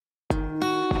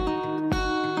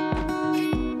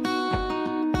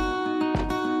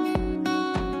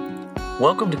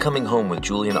Welcome to Coming Home with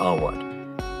Julian Awad,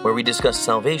 where we discuss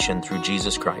salvation through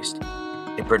Jesus Christ,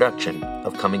 a production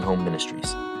of Coming Home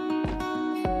Ministries.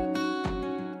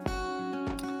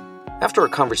 After a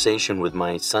conversation with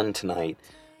my son tonight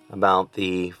about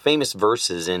the famous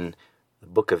verses in the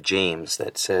book of James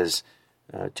that says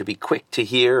to be quick to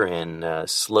hear and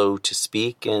slow to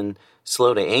speak and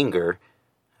slow to anger,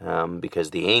 because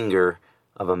the anger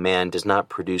of a man does not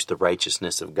produce the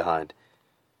righteousness of God,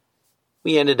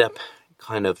 we ended up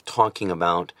kind of talking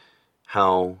about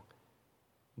how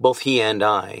both he and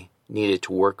I needed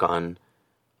to work on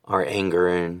our anger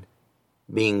and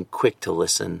being quick to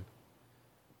listen.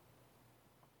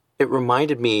 It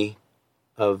reminded me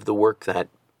of the work that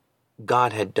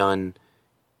God had done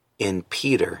in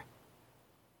Peter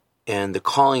and the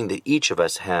calling that each of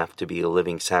us have to be a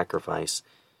living sacrifice.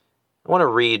 I want to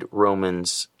read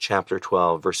Romans chapter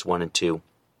 12, verse 1 and 2.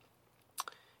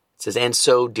 It says, "And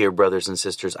so, dear brothers and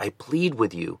sisters, I plead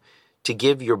with you to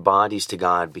give your bodies to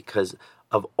God because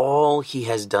of all he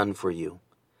has done for you.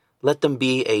 Let them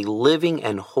be a living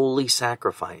and holy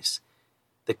sacrifice,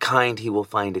 the kind he will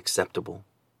find acceptable.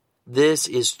 This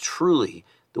is truly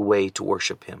the way to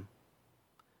worship him.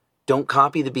 Don't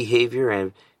copy the behavior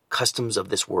and customs of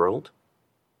this world,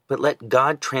 but let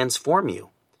God transform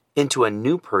you into a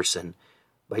new person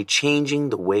by changing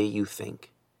the way you think.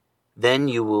 Then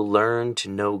you will learn to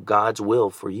know God's will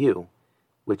for you,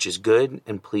 which is good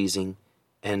and pleasing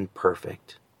and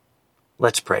perfect."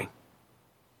 Let's pray.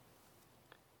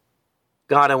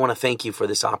 God, I want to thank you for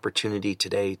this opportunity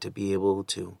today to be able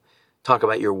to talk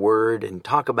about your word and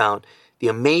talk about the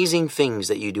amazing things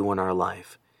that you do in our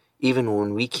life, even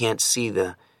when we can't see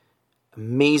the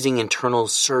amazing internal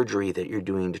surgery that you're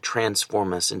doing to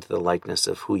transform us into the likeness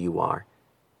of who you are.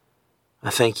 I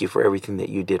thank you for everything that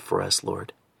you did for us,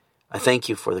 Lord. I thank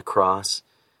you for the cross,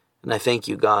 and I thank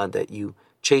you, God, that you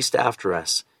chased after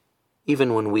us,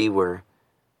 even when we were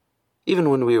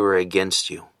against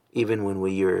you, even when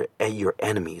we were your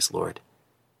enemies, Lord.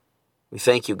 We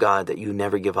thank you, God, that you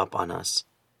never give up on us.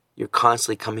 You're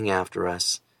constantly coming after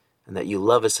us, and that you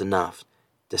love us enough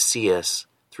to see us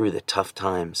through the tough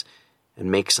times and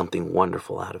make something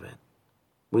wonderful out of it.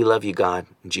 We love you, God,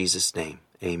 in Jesus' name,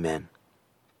 amen.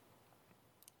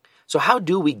 So how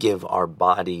do we give our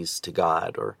bodies to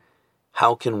God, or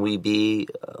how can we be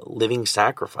living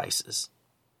sacrifices?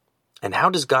 And how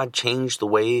does God change the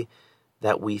way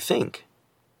that we think?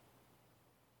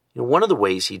 One of the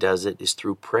ways he does it is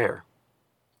through prayer,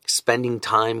 spending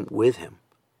time with him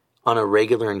on a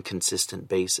regular and consistent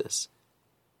basis,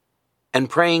 and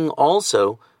praying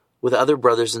also with other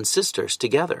brothers and sisters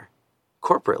together,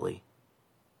 corporately.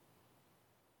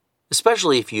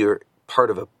 Especially if you're part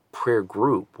of a prayer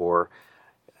group or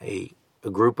a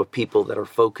group of people that are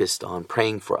focused on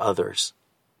praying for others.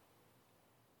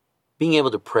 Being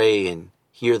able to pray and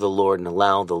hear the Lord and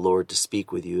allow the Lord to speak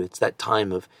with you. It's that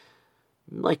time of,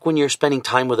 like when you're spending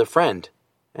time with a friend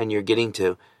and you're getting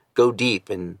to go deep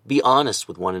and be honest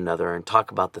with one another and talk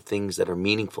about the things that are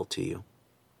meaningful to you.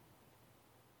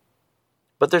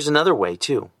 But there's another way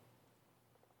too.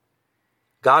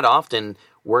 God often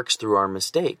works through our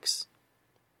mistakes.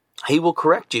 He will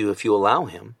correct you if you allow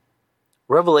him.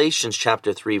 Revelations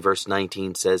chapter 3 verse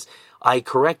 19 says, "I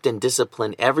correct and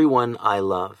discipline everyone I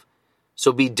love.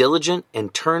 So be diligent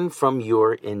and turn from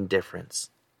your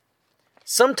indifference."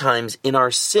 Sometimes in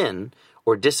our sin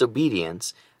or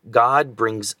disobedience, God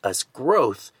brings us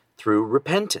growth through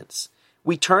repentance.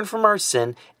 We turn from our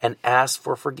sin and ask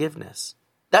for forgiveness.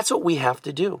 That's what we have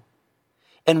to do.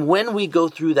 And when we go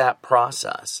through that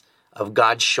process of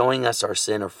God showing us our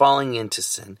sin or falling into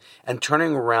sin and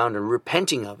turning around and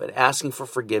repenting of it, asking for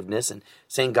forgiveness and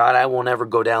saying, "God, I won't ever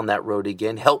go down that road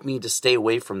again. Help me to stay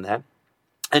away from that."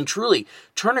 And truly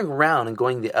turning around and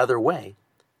going the other way,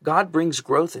 God brings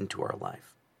growth into our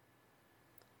life.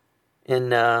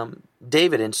 In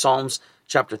David, in Psalms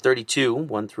chapter 32,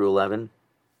 1 through 11,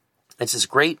 it's this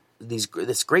great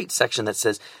section that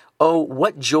says, "Oh,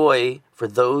 what joy for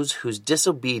those whose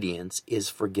disobedience is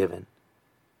forgiven."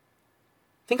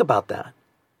 Think about that.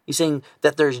 He's saying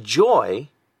that there's joy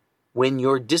when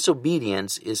your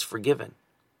disobedience is forgiven,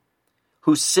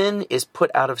 whose sin is put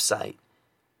out of sight.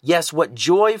 Yes, what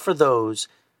joy for those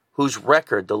whose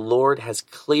record the Lord has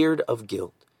cleared of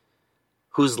guilt,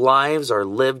 whose lives are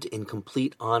lived in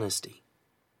complete honesty.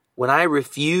 When I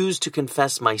refused to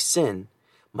confess my sin,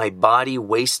 my body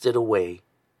wasted away,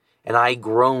 and I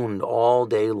groaned all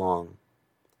day long.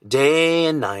 Day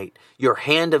and night, your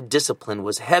hand of discipline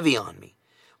was heavy on me.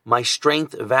 My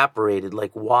strength evaporated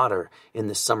like water in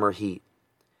the summer heat.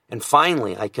 And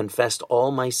finally, I confessed all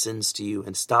my sins to you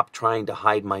and stopped trying to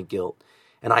hide my guilt.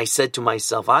 And I said to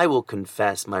myself, I will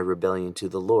confess my rebellion to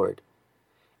the Lord.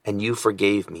 And you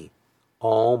forgave me.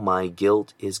 All my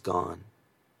guilt is gone.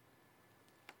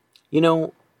 You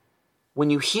know, when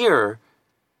you hear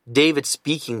David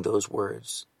speaking those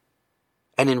words,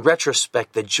 and in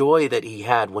retrospect, the joy that he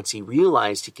had once he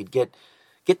realized he could get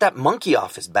that monkey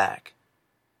off his back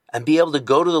and be able to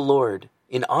go to the Lord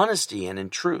in honesty and in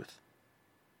truth.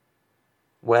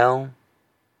 Well,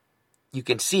 you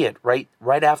can see it right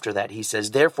after that. He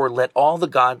says, therefore, let all the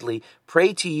godly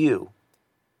pray to you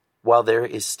while there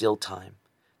is still time,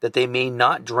 that they may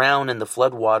not drown in the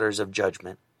flood waters of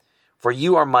judgment. For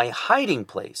you are my hiding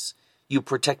place. You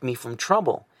protect me from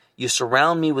trouble. You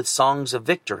surround me with songs of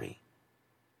victory.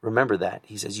 Remember that.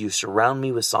 He says, you surround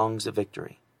me with songs of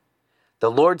victory.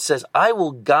 The Lord says, I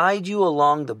will guide you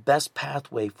along the best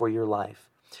pathway for your life.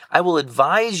 I will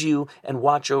advise you and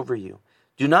watch over you.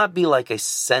 Do not be like a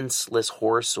senseless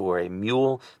horse or a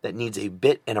mule that needs a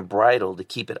bit and a bridle to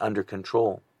keep it under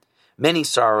control. Many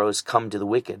sorrows come to the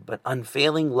wicked, but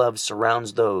unfailing love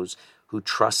surrounds those who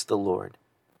trust the Lord.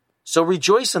 So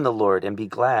rejoice in the Lord and be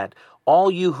glad, all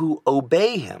you who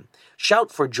obey him.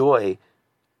 Shout for joy,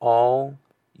 all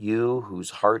you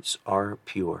whose hearts are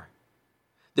pure.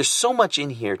 There's so much in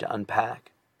here to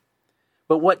unpack.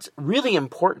 But what's really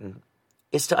important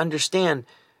is to understand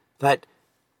that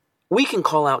we can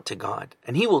call out to God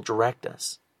and he will direct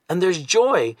us. And there's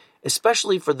joy,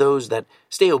 especially for those that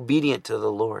stay obedient to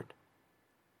the Lord.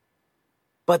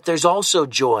 But there's also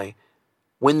joy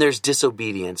when there's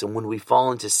disobedience and when we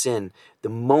fall into sin, the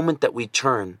moment that we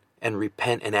turn and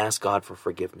repent and ask God for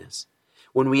forgiveness.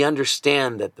 When we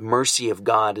understand that the mercy of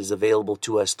God is available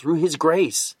to us through his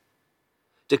grace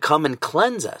to come and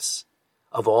cleanse us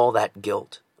of all that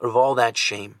guilt, of all that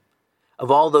shame, of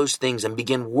all those things and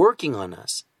begin working on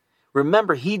us.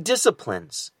 Remember, he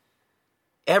disciplines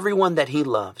everyone that he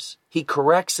loves. He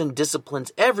corrects and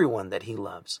disciplines everyone that he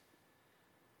loves.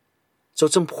 So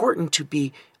it's important to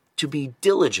be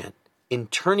diligent in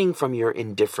turning from your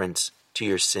indifference to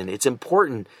your sin. It's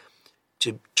important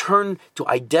to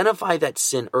identify that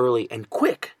sin early and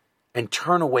quick and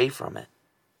turn away from it.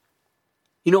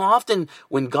 You know, often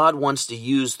when God wants to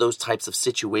use those types of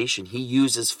situation, he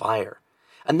uses fire.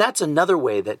 And that's another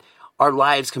way that our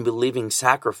lives can be living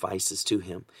sacrifices to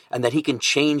him and that he can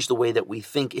change the way that we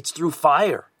think. It's through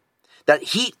fire. That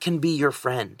heat can be your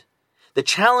friend. The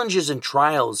challenges and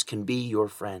trials can be your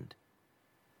friend.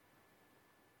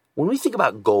 When we think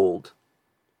about gold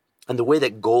and the way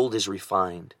that gold is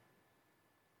refined,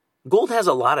 gold has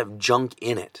a lot of junk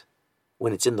in it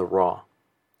when it's in the raw,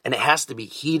 and it has to be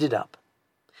heated up.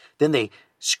 Then they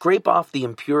scrape off the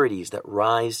impurities that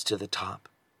rise to the top.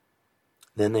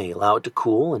 Then they allow it to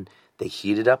cool and they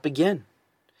heat it up again.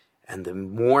 And the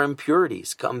more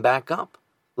impurities come back up.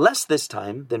 Less this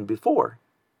time than before,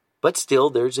 but still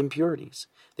there's impurities.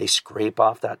 They scrape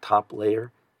off that top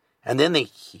layer and then they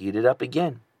heat it up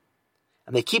again.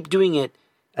 And they keep doing it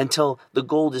until the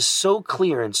gold is so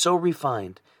clear and so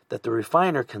refined that the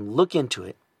refiner can look into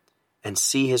it and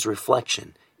see his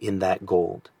reflection in that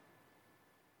gold.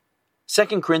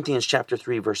 2 Corinthians chapter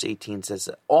 3, verse 18 says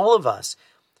that all of us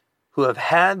who have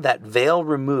had that veil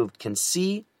removed can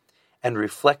see and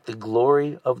reflect the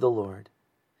glory of the Lord.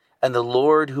 And the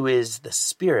Lord, who is the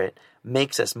Spirit,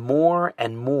 makes us more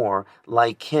and more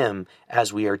like him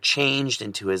as we are changed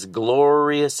into his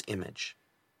glorious image.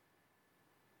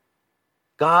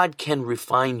 God can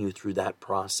refine you through that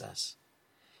process.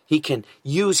 He can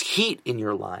use heat in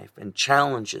your life and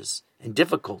challenges and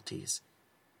difficulties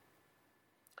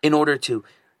in order to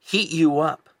heat you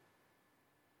up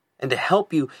and to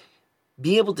help you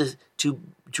be able to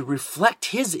reflect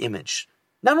his image,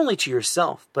 not only to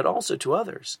yourself, but also to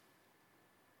others.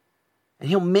 And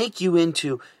he'll make you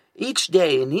into each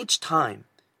day and each time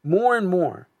more and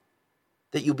more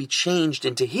that you'll be changed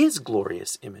into his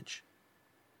glorious image.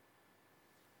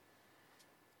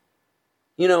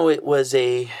 You know, it was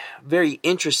a very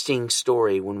interesting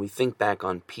story when we think back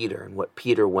on Peter and what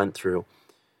Peter went through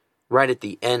right at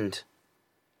the end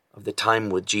of the time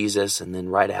with Jesus and then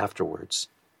right afterwards.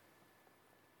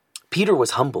 Peter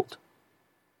was humbled.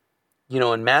 You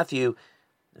know, in Matthew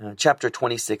chapter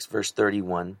 26, verse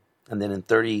 31, and then in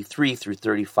 33 through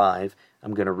 35,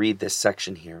 I'm going to read this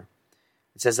section here.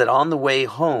 It says that on the way,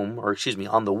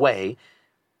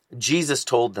 Jesus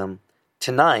told them,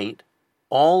 "Tonight,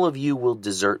 all of you will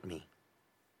desert me.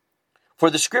 For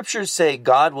the scriptures say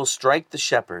God will strike the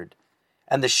shepherd,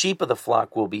 and the sheep of the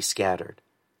flock will be scattered."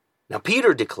 Now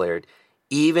Peter declared,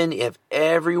 "Even if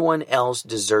everyone else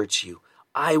deserts you,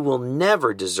 I will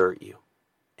never desert you."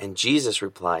 And Jesus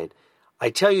replied, "I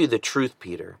tell you the truth,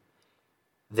 Peter.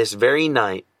 This very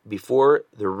night, before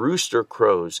the rooster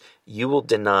crows, you will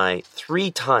deny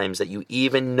 3 times that you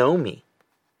even know me."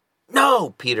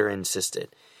 "No," Peter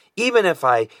insisted. Even if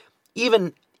I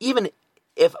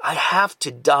have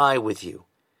to die with you,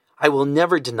 I will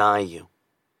never deny you."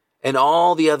 And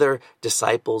all the other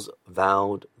disciples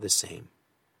vowed the same.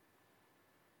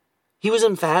 He was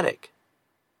emphatic.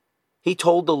 He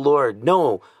told the Lord,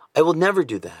 "No, I will never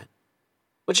do that."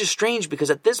 Which is strange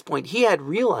because at this point he had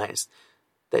realized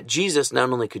that Jesus not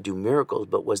only could do miracles,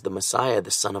 but was the Messiah, the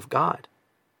Son of God.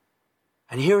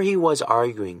 And here he was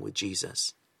arguing with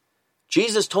Jesus.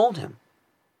 Jesus told him,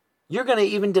 "You're going to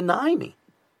even deny me."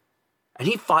 And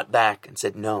he fought back and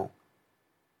said, "No."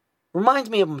 Reminds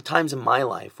me of times in my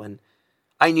life when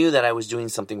I knew that I was doing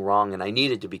something wrong and I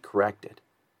needed to be corrected.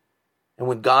 And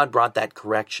when God brought that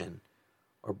correction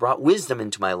or brought wisdom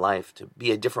into my life to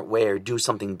be a different way or do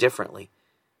something differently,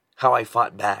 how I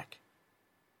fought back.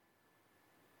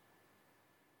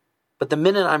 But the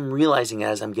minute I'm realizing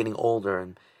as I'm getting older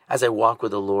and as I walk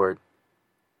with the Lord,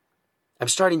 I'm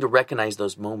starting to recognize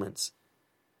those moments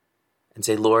and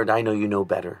say, "Lord, I know you know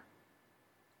better."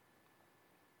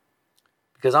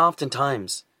 Because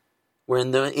oftentimes, we're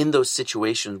in those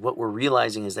situations, what we're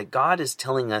realizing is that God is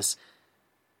telling us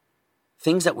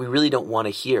things that we really don't want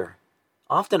to hear,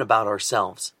 often about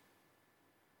ourselves.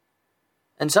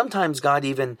 And sometimes God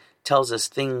even tells us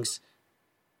things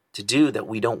to do that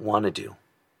we don't want to do.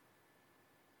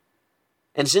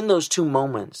 And it's in those 2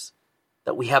 moments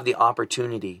that we have the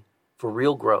opportunity for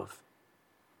real growth.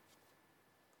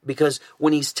 Because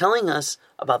when he's telling us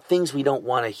about things we don't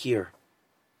want to hear,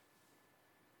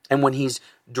 and when he's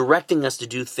directing us to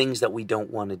do things that we don't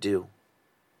want to do,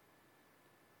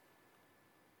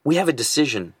 we have a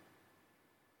decision.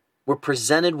 We're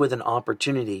presented with an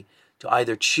opportunity to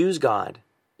either choose God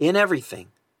in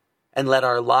everything and let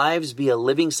our lives be a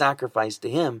living sacrifice to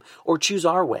him, or choose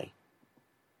our way.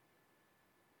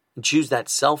 And choose that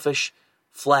selfish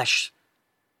flesh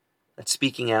that's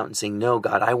speaking out and saying, "No,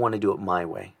 God, I want to do it my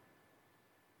way."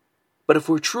 But if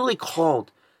we're truly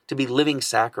called to be living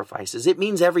sacrifices, it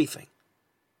means everything.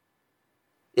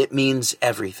 It means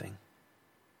everything.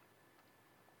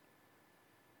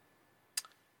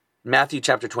 Matthew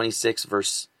chapter 26,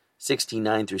 verse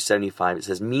 69 through 75, it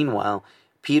says, "Meanwhile,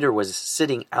 Peter was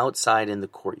sitting outside in the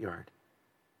courtyard.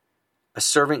 A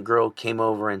servant girl came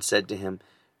over and said to him,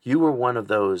 'You were one of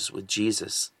those with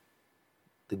Jesus,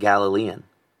 the Galilean.'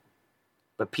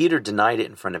 But Peter denied it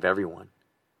in front of everyone.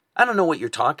 'I don't know what you're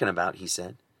talking about,' he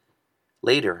said.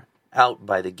 Later, out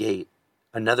by the gate,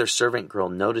 another servant girl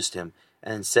noticed him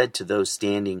and said to those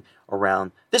standing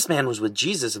around, 'This man was with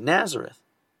Jesus of Nazareth.'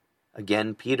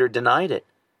 Again, Peter denied it,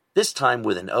 this time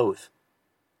with an oath.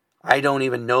 'I don't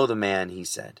even know the man,' he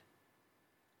said.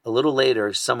 A little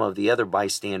later, some of the other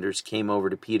bystanders came over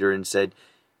to Peter and said,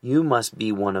 'You must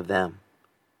be one of them.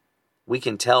 We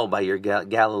can tell by your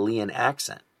Galilean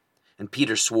accent.' And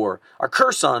Peter swore, 'A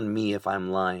curse on me if I'm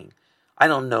lying. I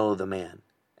don't know the man.'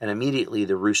 And immediately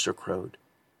the rooster crowed.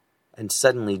 And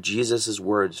suddenly Jesus'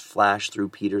 words flashed through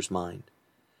Peter's mind.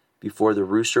 'Before the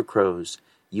rooster crows,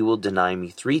 you will deny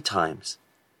me 3 times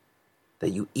that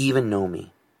you even know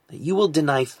me.' That you will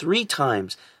deny 3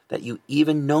 times that you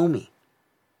even know me."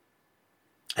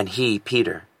 And he,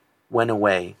 Peter, went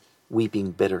away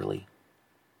weeping bitterly.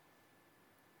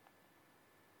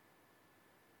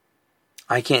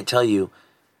 I can't tell you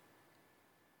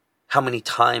how many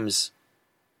times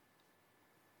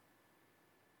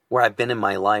where I've been in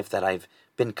my life that I've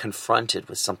been confronted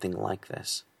with something like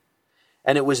this.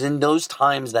 And it was in those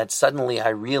times that suddenly I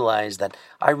realized that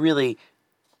I really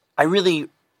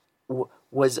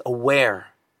was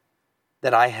aware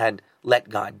that I had let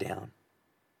God down,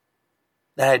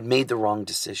 that I had made the wrong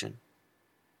decision.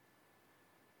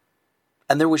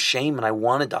 And there was shame, and I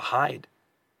wanted to hide.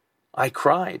 I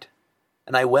cried,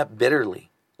 and I wept bitterly,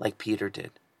 like Peter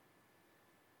did.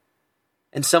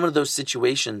 In some of those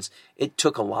situations, it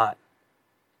took a lot.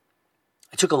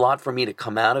 It took a lot for me to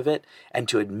come out of it and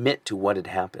to admit to what had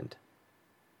happened.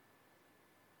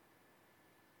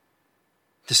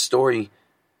 This story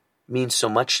means so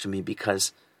much to me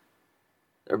because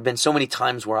there have been so many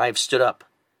times where I've stood up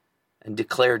and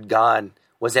declared God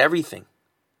was everything.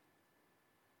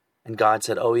 And God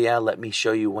said, "Oh yeah, let me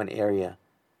show you one area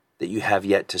that you have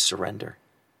yet to surrender."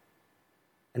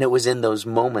 And it was in those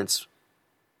moments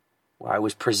where I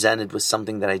was presented with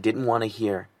something that I didn't want to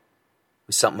hear,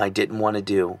 with something I didn't want to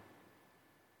do.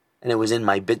 And it was in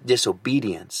my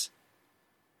disobedience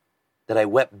that I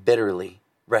wept bitterly,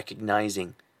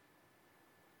 recognizing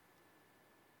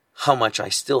how much I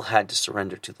still had to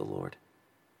surrender to the Lord.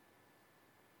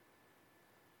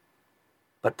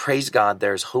 But praise God,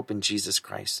 there is hope in Jesus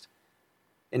Christ.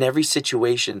 In every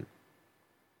situation,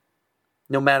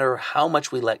 no matter how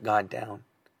much we let God down,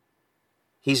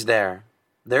 He's there.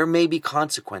 There may be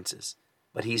consequences,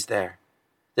 but He's there.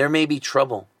 There may be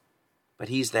trouble, but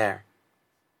He's there.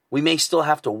 We may still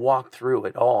have to walk through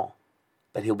it all,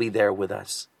 but He'll be there with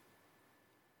us.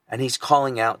 And He's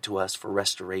calling out to us for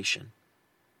restoration.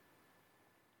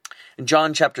 In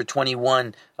John chapter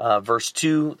 21, verse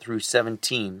 2 through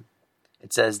 17,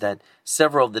 it says that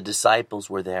several of the disciples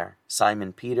were there.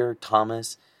 Simon Peter,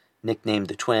 Thomas, nicknamed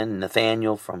the twin,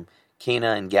 Nathanael from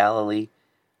Cana in Galilee,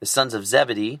 the sons of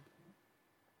Zebedee,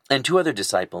 and 2 other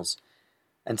disciples.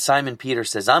 And Simon Peter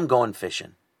says, "I'm going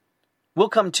fishing." "We'll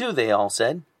come too," they all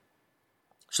said.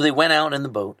 So they went out in the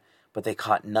boat, but they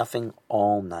caught nothing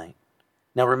all night.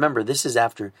 Now remember, this is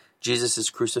after Jesus'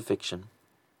 crucifixion.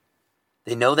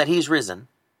 They know that He's risen,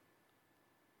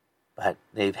 but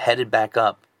they've headed back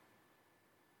up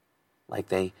like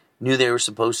they knew they were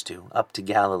supposed to, up to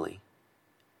Galilee.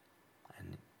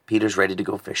 And Peter's ready to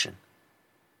go fishing.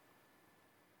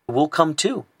 "We'll come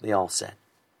too," they all said.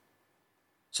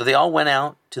 So they all went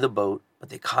out to the boat, but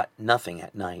they caught nothing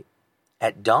at night.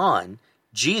 At dawn,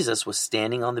 Jesus was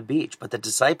standing on the beach, but the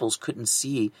disciples couldn't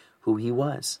see who He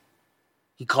was.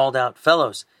 He called out,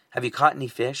 "Fellows, have you caught any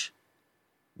fish?"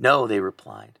 "No," they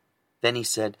replied. Then He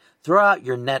said, "Throw out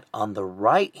your net on the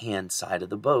right-hand side of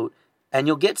the boat, and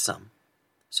you'll get some."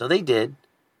 So they did,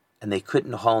 and they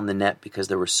couldn't haul in the net because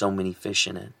there were so many fish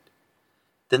in it.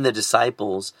 Then the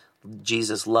disciples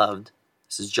Jesus loved,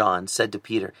 this is John, said to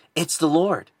Peter, "It's the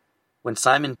Lord." When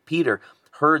Simon Peter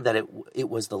heard that it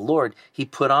was the Lord, he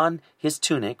put on his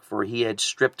tunic, for he had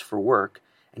stripped for work,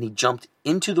 and he jumped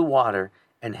into the water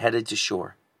and headed to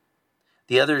shore.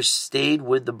 The others stayed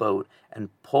with the boat and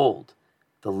pulled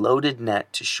the loaded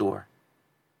net to shore,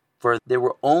 for they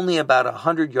were only about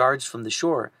 100 yards from the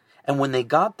shore, and when they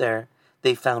got there,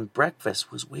 they found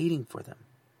breakfast was waiting for them.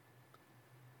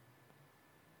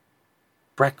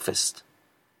 Breakfast.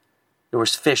 There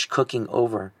was fish cooking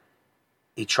over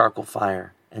a charcoal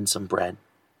fire and some bread.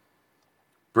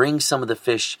 "Bring some of the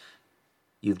fish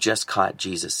you've just caught,"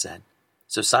 Jesus said.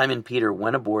 So Simon Peter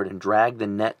went aboard and dragged the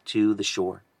net to the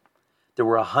shore. There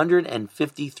were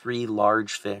 153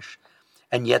 large fish,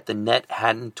 and yet the net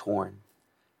hadn't torn.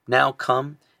 "Now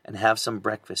come and have some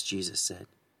breakfast," Jesus said.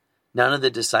 None of the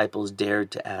disciples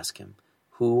dared to ask Him,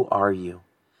 "Who are you?"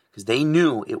 because they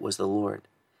knew it was the Lord.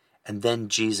 And then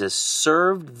Jesus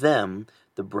served them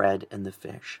the bread and the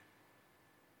fish.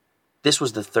 This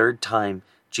was the 3rd time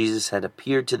Jesus had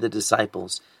appeared to the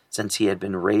disciples since He had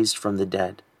been raised from the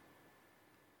dead.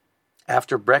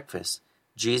 After breakfast,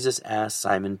 Jesus asked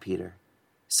Simon Peter,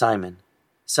 "Simon,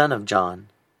 son of John,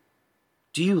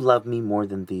 do you love me more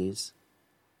than these?"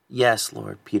 "Yes,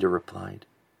 Lord," Peter replied.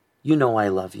 "You know I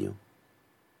love you."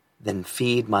 "Then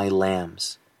feed my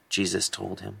lambs," Jesus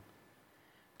told him.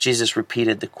 Jesus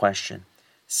repeated the question,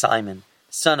 "Simon,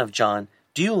 son of John,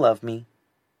 do you love me?"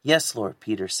 "Yes, Lord,"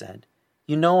 Peter said.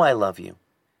 "You know I love you."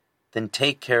 "Then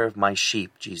take care of my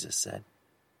sheep," Jesus said.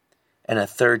 And a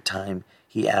 3rd time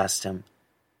He asked him,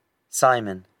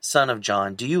 "Simon, son of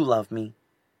John, do you love me?"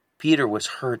 Peter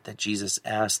was hurt that Jesus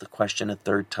asked the question a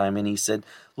 3rd time, and he said,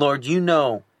 "Lord, you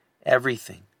know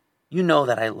everything. You know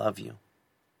that I love you."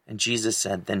 And Jesus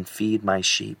said, "Then feed my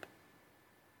sheep."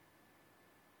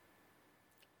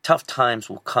 Tough times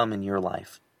will come in your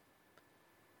life.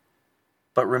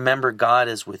 But remember, God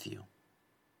is with you.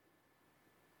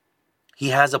 He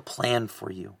has a plan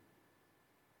for you.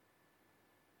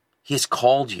 He has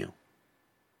called you.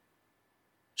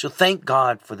 So thank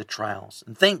God for the trials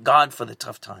and thank God for the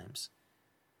tough times.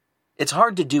 It's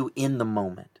hard to do in the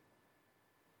moment.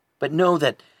 But know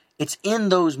that it's in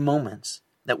those moments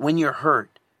that when you're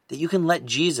hurt, that you can let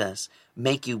Jesus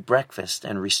make you breakfast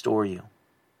and restore you.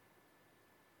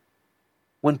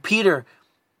 When Peter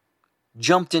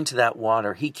jumped into that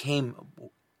water, he came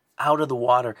out of the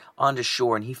water onto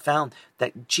shore, and he found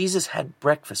that Jesus had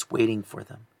breakfast waiting for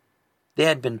them. They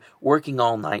had been working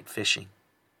all night fishing.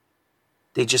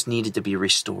 They just needed to be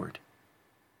restored.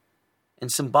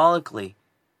 And symbolically,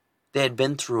 they had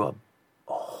been through a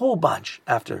whole bunch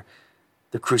after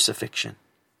the crucifixion.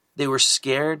 They were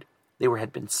scared. They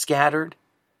had been scattered.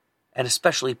 And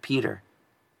especially Peter.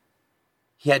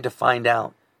 He had to find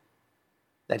out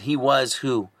that he was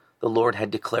who the Lord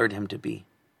had declared him to be.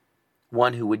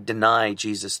 One who would deny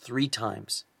Jesus 3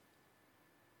 times.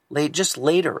 Just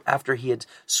later, after he had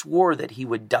swore that he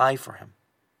would die for him.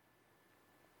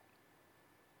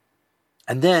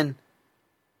 And then,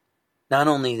 not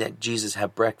only that Jesus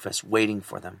had breakfast waiting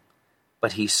for them,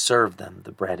 but he served them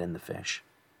the bread and the fish.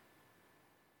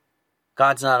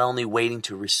 God's not only waiting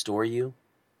to restore you,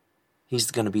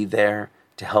 He's going to be there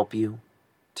to help you,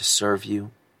 to serve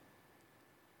you,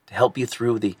 to help you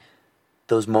through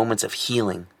those moments of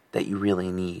healing that you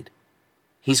really need.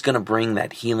 He's going to bring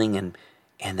that healing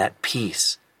and that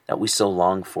peace that we so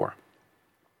long for.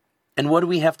 And what do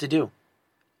we have to do?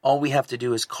 All we have to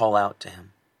do is call out to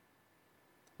Him.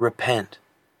 Repent.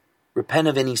 Repent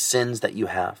of any sins that you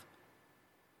have.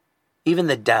 Even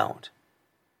the doubt,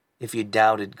 if you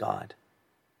doubted God.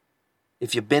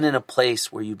 If you've been in a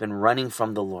place where you've been running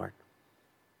from the Lord,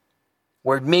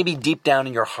 where maybe deep down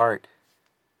in your heart,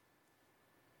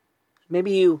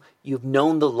 maybe you've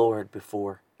known the Lord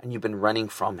before and you've been running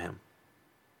from Him.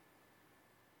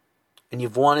 And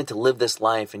you've wanted to live this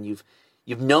life and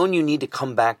you've known you need to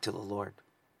come back to the Lord.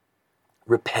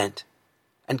 Repent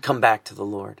and come back to the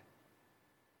Lord.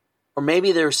 Or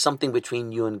maybe there's something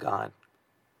between you and God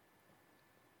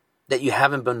that you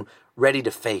haven't been ready to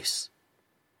face.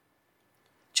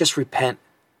 Just repent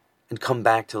and come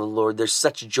back to the Lord. There's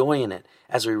such joy in it,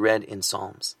 as we read in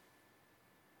Psalms.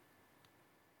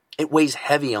 It weighs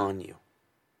heavy on you.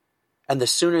 And the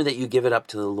sooner that you give it up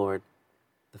to the Lord,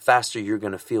 the faster you're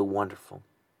going to feel wonderful.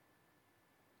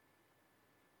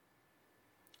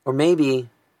 Or maybe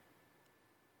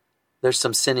there's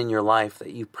some sin in your life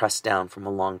that you pressed down from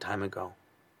a long time ago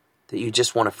that you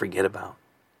just want to forget about.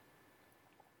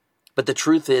 But the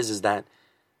truth is that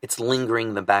it's lingering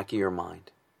in the back of your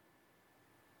mind.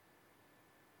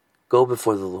 Go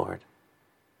before the Lord.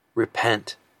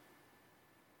 Repent.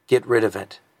 Get rid of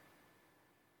it.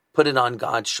 Put it on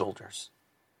God's shoulders.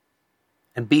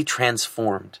 And be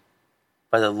transformed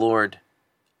by the Lord,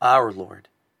 our Lord,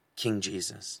 King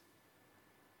Jesus.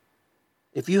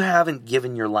 If you haven't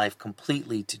given your life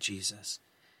completely to Jesus,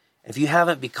 if you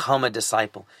haven't become a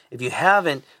disciple, if you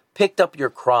haven't picked up your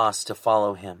cross to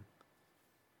follow Him,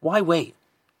 why wait?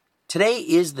 Today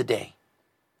is the day.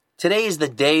 Today is the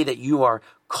day that you are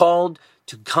called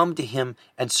to come to Him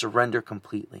and surrender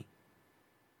completely.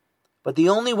 But the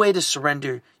only way to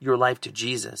surrender your life to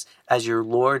Jesus as your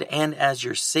Lord and as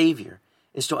your Savior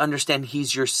is to understand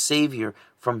He's your Savior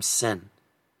from sin.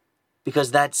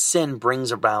 Because that sin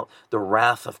brings about the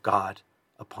wrath of God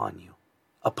upon you,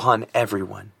 upon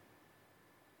everyone.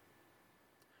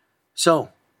 So,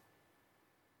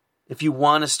 if you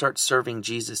want to start serving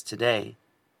Jesus today,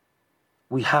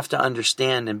 we have to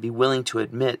understand and be willing to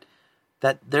admit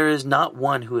that there is not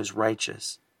one who is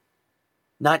righteous,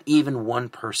 not even one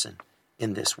person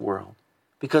in this world,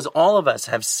 because all of us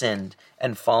have sinned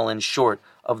and fallen short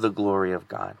of the glory of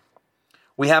God.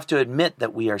 We have to admit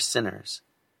that we are sinners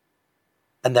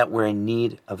and that we're in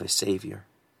need of a Savior.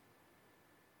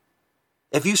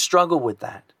 If you struggle with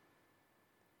that,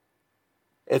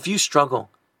 if you struggle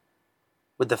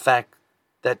with the fact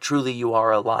that truly you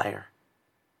are a liar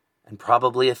and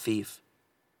probably a thief,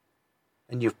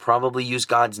 and you've probably used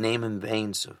God's name in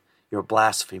vain, so you're a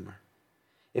blasphemer.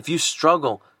 If you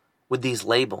struggle with these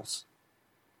labels,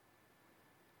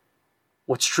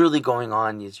 what's truly going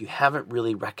on is you haven't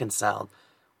really reconciled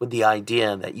with the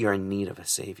idea that you're in need of a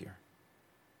Savior.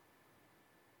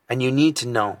 And you need to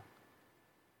know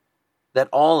that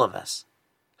all of us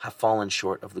have fallen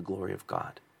short of the glory of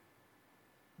God.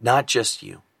 Not just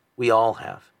you. We all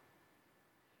have.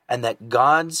 And that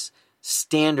God's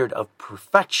standard of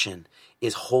perfection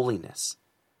is holiness.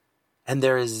 And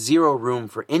there is zero room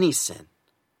for any sin.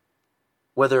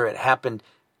 Whether it happened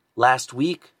last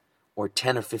week or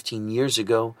 10 or 15 years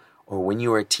ago or when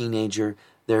you were a teenager,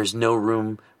 there is no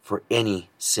room for any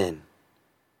sin.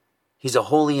 He's a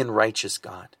holy and righteous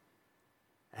God.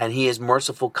 And He is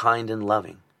merciful, kind, and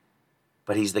loving.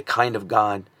 But He's the kind of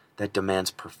God that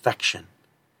demands perfection.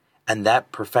 And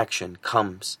that perfection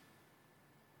comes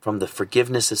from the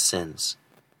forgiveness of sins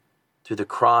through the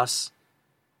cross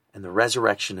and the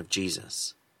resurrection of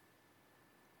Jesus.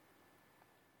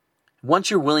 Once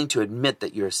you're willing to admit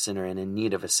that you're a sinner and in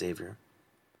need of a Savior,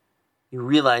 you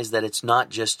realize that it's not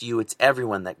just you, it's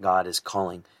everyone that God is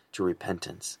calling to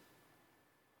repentance.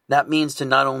 That means to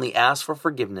not only ask for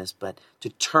forgiveness, but to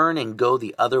turn and go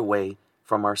the other way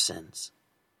from our sins.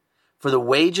 For the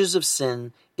wages of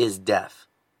sin is death.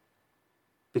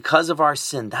 Because of our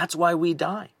sin, that's why we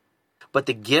die. But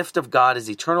the gift of God is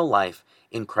eternal life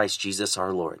in Christ Jesus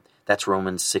our Lord. That's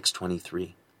Romans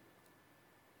 6:23.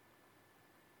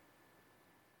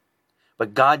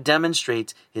 But God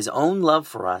demonstrates His own love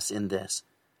for us in this.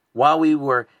 While we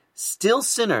were still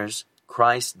sinners,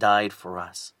 Christ died for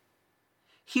us.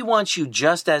 He wants you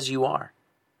just as you are.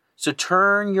 So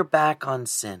turn your back on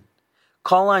sin.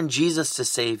 Call on Jesus to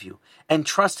save you and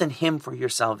trust in Him for your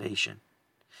salvation.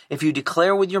 If you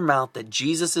declare with your mouth that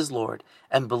Jesus is Lord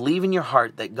and believe in your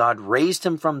heart that God raised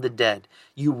him from the dead,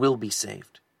 you will be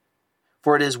saved.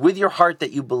 For it is with your heart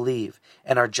that you believe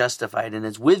and are justified, and it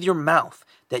is with your mouth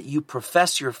that you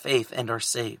profess your faith and are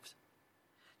saved.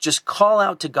 Just call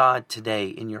out to God today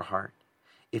in your heart.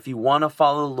 If you want to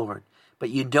follow the Lord, but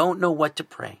you don't know what to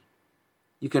pray,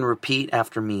 you can repeat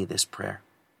after me this prayer.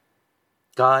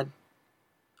 God,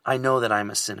 I know that I'm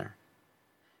a sinner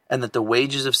and that the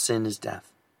wages of sin is death.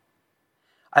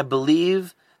 I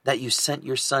believe that you sent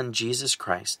your Son, Jesus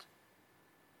Christ,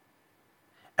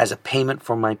 as a payment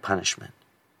for my punishment.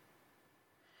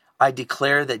 I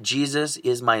declare that Jesus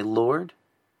is my Lord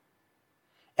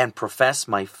and profess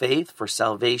my faith for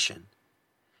salvation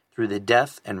through the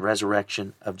death and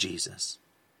resurrection of Jesus.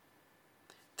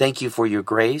 Thank you for your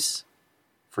grace,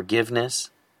 forgiveness,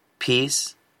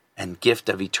 peace, and gift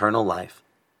of eternal life.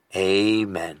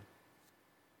 Amen.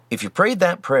 If you prayed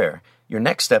that prayer, your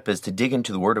next step is to dig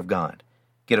into the Word of God.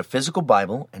 Get a physical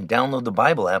Bible and download the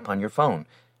Bible app on your phone.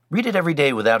 Read it every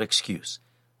day without excuse.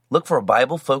 Look for a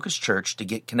Bible-focused church to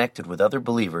get connected with other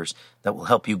believers that will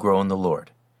help you grow in the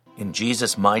Lord. In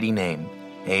Jesus' mighty name,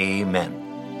 amen.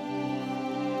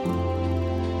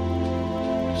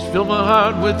 Just fill my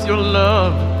heart with your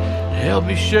love. Help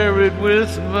me share it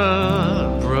with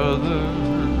my brothers.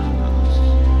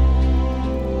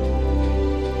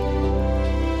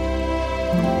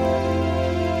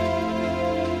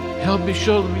 Help me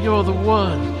show them you're the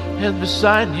one, and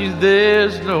beside you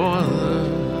there's no other.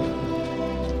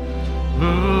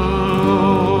 Oh,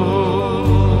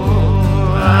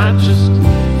 I just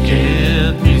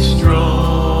can't be strong.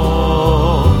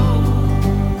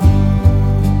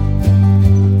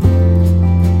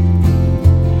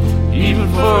 Even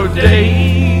for a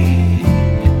day,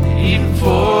 even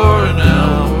for an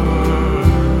hour.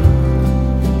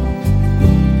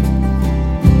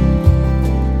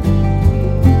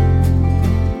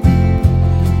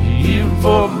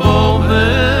 For a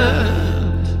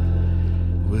moment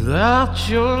without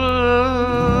your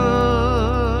love.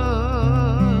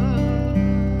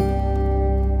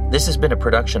 This has been a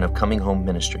production of Coming Home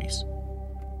Ministries.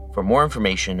 For more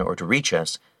information or to reach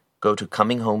us, go to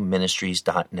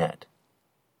cominghomeministries.net.